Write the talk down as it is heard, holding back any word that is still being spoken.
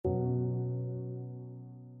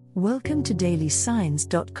Welcome to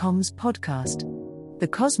DailySigns.com's podcast. The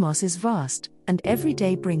cosmos is vast, and every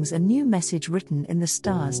day brings a new message written in the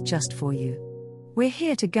stars just for you. We're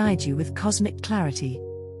here to guide you with cosmic clarity.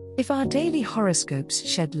 If our daily horoscopes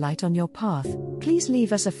shed light on your path, please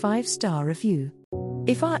leave us a 5-star review.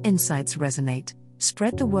 If our insights resonate,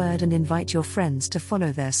 spread the word and invite your friends to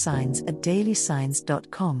follow their signs at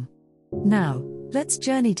DailySigns.com. Now, let's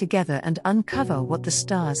journey together and uncover what the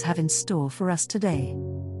stars have in store for us today.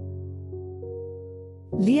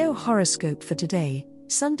 Leo horoscope for today,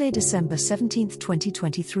 Sunday, December 17,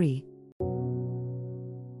 2023.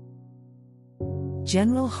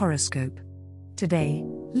 General horoscope. Today,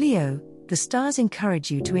 Leo, the stars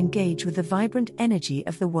encourage you to engage with the vibrant energy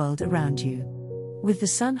of the world around you. With the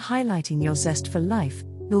sun highlighting your zest for life,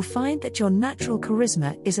 you'll find that your natural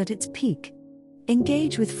charisma is at its peak.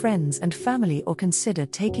 Engage with friends and family or consider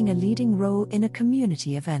taking a leading role in a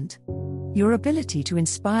community event. Your ability to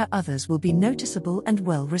inspire others will be noticeable and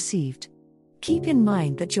well received. Keep in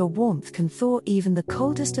mind that your warmth can thaw even the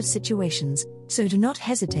coldest of situations, so do not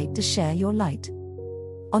hesitate to share your light.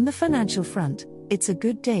 On the financial front, it's a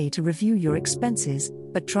good day to review your expenses,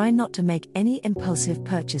 but try not to make any impulsive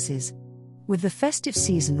purchases. With the festive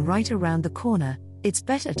season right around the corner, it's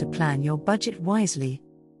better to plan your budget wisely.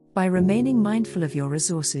 By remaining mindful of your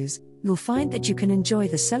resources, you'll find that you can enjoy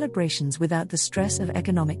the celebrations without the stress of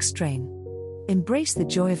economic strain. Embrace the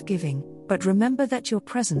joy of giving, but remember that your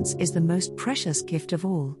presence is the most precious gift of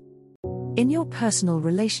all. In your personal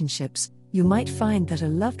relationships, you might find that a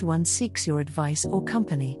loved one seeks your advice or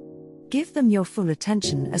company. Give them your full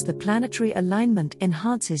attention as the planetary alignment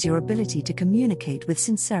enhances your ability to communicate with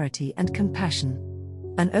sincerity and compassion.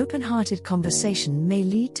 An open-hearted conversation may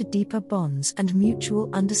lead to deeper bonds and mutual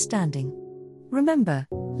understanding. Remember,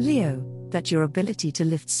 Leo, that your ability to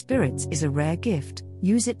lift spirits is a rare gift.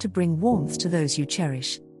 Use it to bring warmth to those you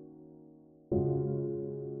cherish.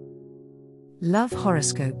 Love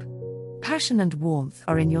horoscope. Passion and warmth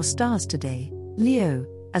are in your stars today, Leo,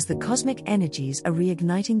 as the cosmic energies are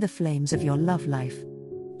reigniting the flames of your love life.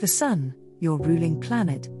 The sun, your ruling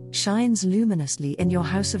planet, shines luminously in your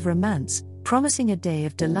house of romance, promising a day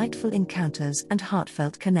of delightful encounters and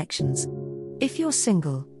heartfelt connections. If you're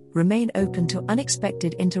single, remain open to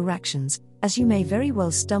unexpected interactions, as you may very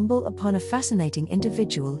well stumble upon a fascinating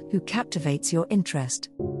individual who captivates your interest.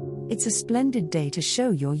 It's a splendid day to show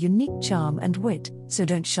your unique charm and wit, so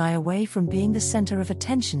don't shy away from being the center of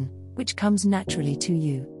attention, which comes naturally to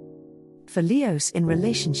you. For Leos in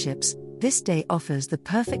relationships, this day offers the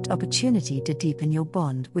perfect opportunity to deepen your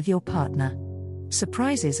bond with your partner.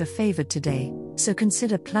 Surprises are favored today, so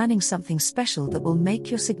consider planning something special that will make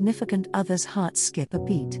your significant other's heart skip a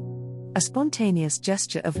beat. A spontaneous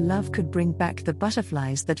gesture of love could bring back the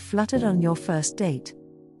butterflies that fluttered on your first date.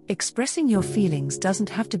 Expressing your feelings doesn't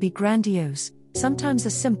have to be grandiose. Sometimes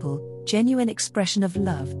a simple, genuine expression of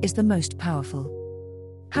love is the most powerful.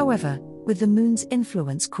 However, with the moon's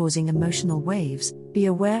influence causing emotional waves, be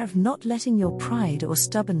aware of not letting your pride or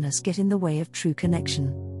stubbornness get in the way of true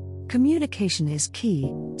connection. Communication is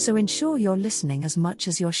key, so ensure you're listening as much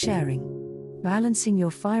as you're sharing. Balancing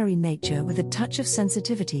your fiery nature with a touch of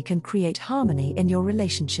sensitivity can create harmony in your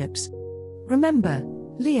relationships. Remember,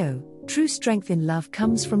 Leo, true strength in love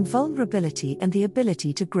comes from vulnerability and the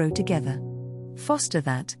ability to grow together. Foster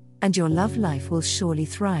that, and your love life will surely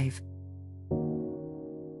thrive.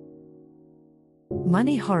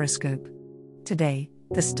 Money horoscope. Today,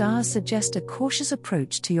 the stars suggest a cautious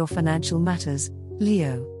approach to your financial matters,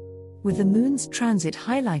 Leo. With the moon's transit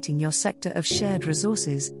highlighting your sector of shared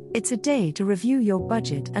resources, it's a day to review your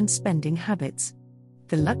budget and spending habits.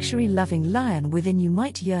 The luxury-loving lion within you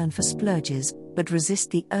might yearn for splurges, but resist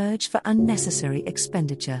the urge for unnecessary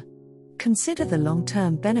expenditure. Consider the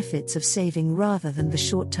long-term benefits of saving rather than the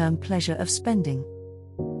short-term pleasure of spending.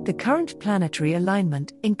 The current planetary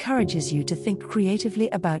alignment encourages you to think creatively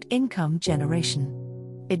about income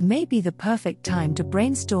generation. It may be the perfect time to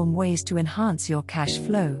brainstorm ways to enhance your cash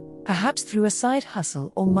flow, perhaps through a side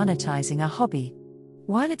hustle or monetizing a hobby.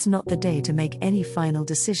 While it's not the day to make any final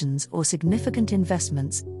decisions or significant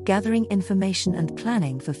investments, gathering information and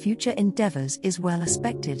planning for future endeavors is well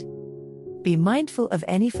expected. Be mindful of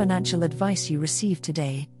any financial advice you receive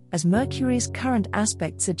today, as Mercury's current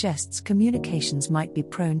aspect suggests communications might be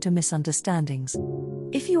prone to misunderstandings.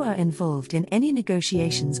 If you are involved in any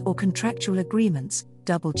negotiations or contractual agreements,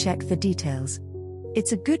 double-check the details.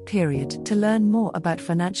 It's a good period to learn more about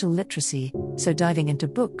financial literacy, so diving into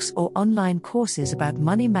books or online courses about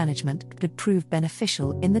money management could prove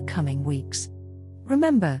beneficial in the coming weeks.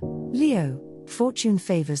 Remember, Leo, fortune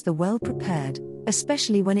favors the well-prepared,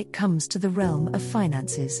 especially when it comes to the realm of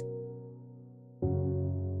finances.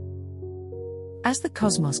 As the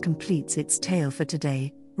cosmos completes its tale for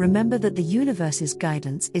today, remember that the universe's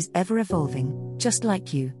guidance is ever evolving, just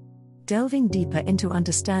like you. Delving deeper into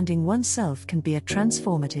understanding oneself can be a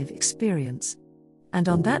transformative experience. And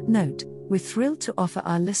on that note, we're thrilled to offer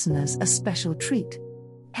our listeners a special treat.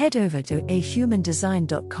 Head over to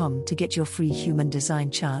ahumandesign.com to get your free human design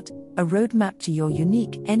chart, a roadmap to your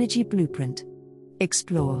unique energy blueprint.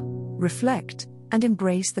 Explore, reflect, and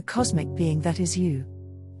embrace the cosmic being that is you.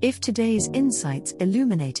 If today's insights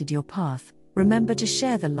illuminated your path, remember to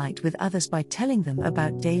share the light with others by telling them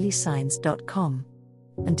about dailysigns.com.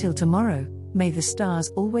 Until tomorrow, may the stars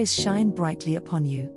always shine brightly upon you.